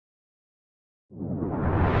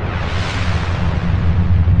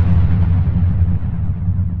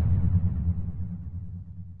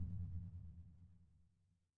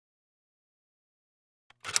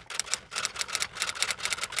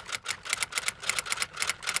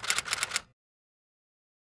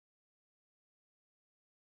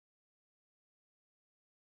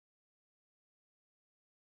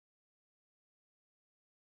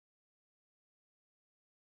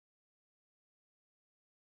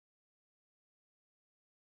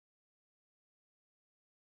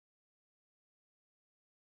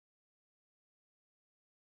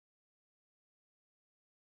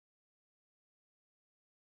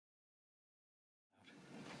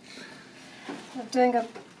So doing a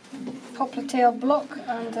popliteal block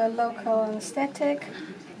and a local anaesthetic.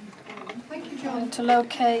 Trying to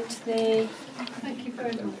locate the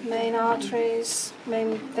main arteries,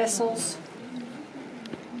 main vessels.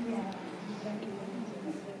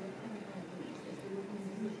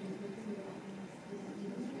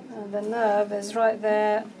 And the nerve is right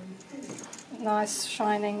there, nice,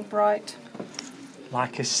 shining, bright.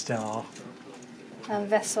 Like a star. And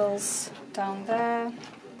vessels down there.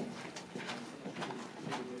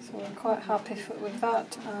 So we're quite happy with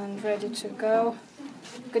that and ready to go.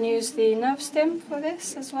 I'm going to use the nerve stim for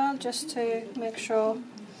this as well, just to make sure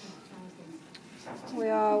we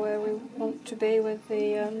are where we want to be with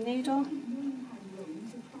the needle.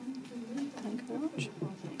 Thank you very much.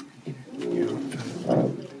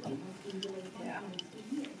 Yeah.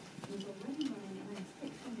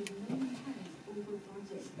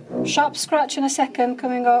 Sharp scratch in a second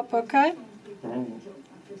coming up, okay?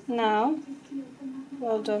 Now,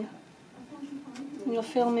 well done. And you'll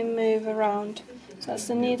feel me move around. So that's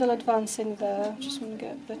the needle advancing there. Just want to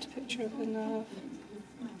get a better picture of the nerve.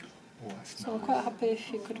 So I'm quite happy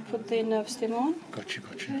if you could put the nerve stim on. Gotcha.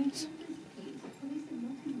 Please.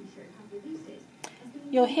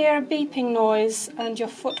 You'll hear a beeping noise and your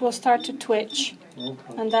foot will start to twitch.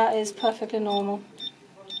 And that is perfectly normal.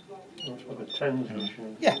 That's what the 10's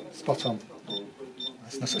Yeah, spot on.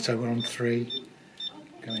 So we're on 3,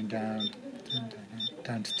 going down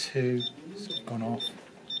to 2, so it's gone off.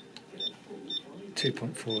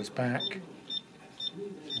 2.4 is back.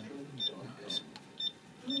 Nice.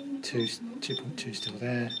 2.2 still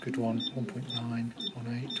there. Good one. 1.9,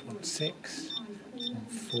 1.8, 1.6,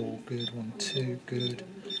 1.4. Good. 1.2. Good.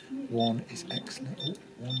 1 is excellent. Oh,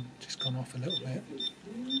 1 just gone off a little bit.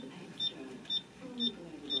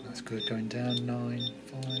 That's good. Going down. 9,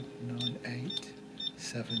 5, 9, 8,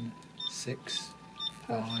 7, 6,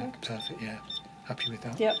 5. Perfect. Yeah. Happy with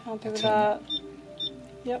that. Yep, happy with that.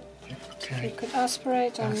 Yep. Okay. If you could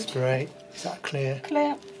aspirate and... Aspirate. Is that clear?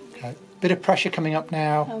 Clear. Okay. Bit of pressure coming up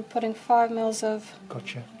now. I'm putting 5 mils of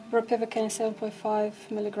Gotcha. ropivacaine,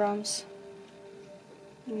 7.5 milligrams.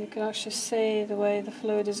 And you can actually see the way the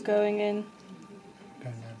fluid is going in.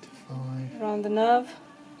 Going down to 5. Around the nerve.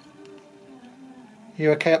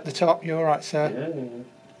 You okay up the top? You alright, sir? Yeah.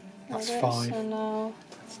 That's Like 5. this, and now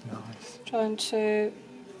That's nice. trying to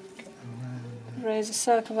raise a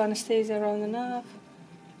circle of anaesthesia around the nerve.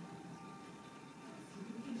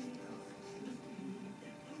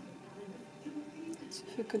 So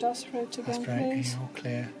if you could aspirate again, Aspirate. please. All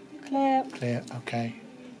clear. Clear. Clear. Okay.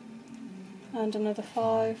 And another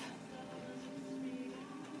 5.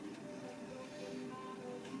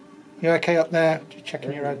 You okay up there? Just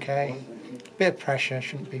checking you're okay. Bit of pressure.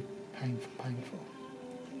 Shouldn't be painful.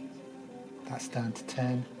 That's down to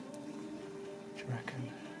 10. What do you reckon?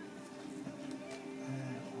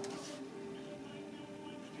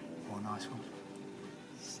 Oh, nice one.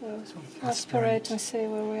 So aspirate and see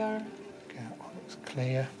where we are. Okay, that one looks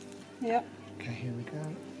clear. Yep. Okay, here we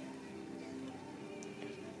go.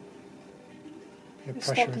 Bit of We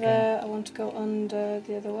pressure stop again. there. I want to go under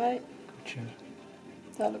the other way. Gotcha.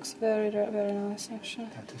 That looks very, very nice, actually.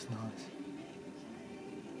 That is nice.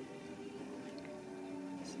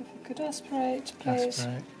 So if you could aspirate, please.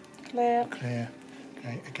 Aspirate. Clear. Clear.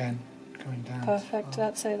 Okay, again, going down. Perfect.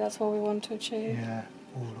 That's it. That's what we want to achieve. Yeah.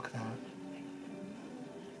 Oh, look at that.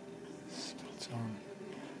 Spot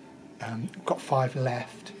on. Got 5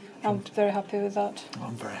 left. I'm very happy with that.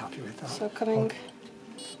 I'm very happy with that. So coming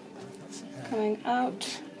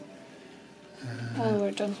out, and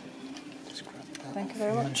we're done. Just grab that Thank you off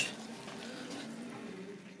very here. much.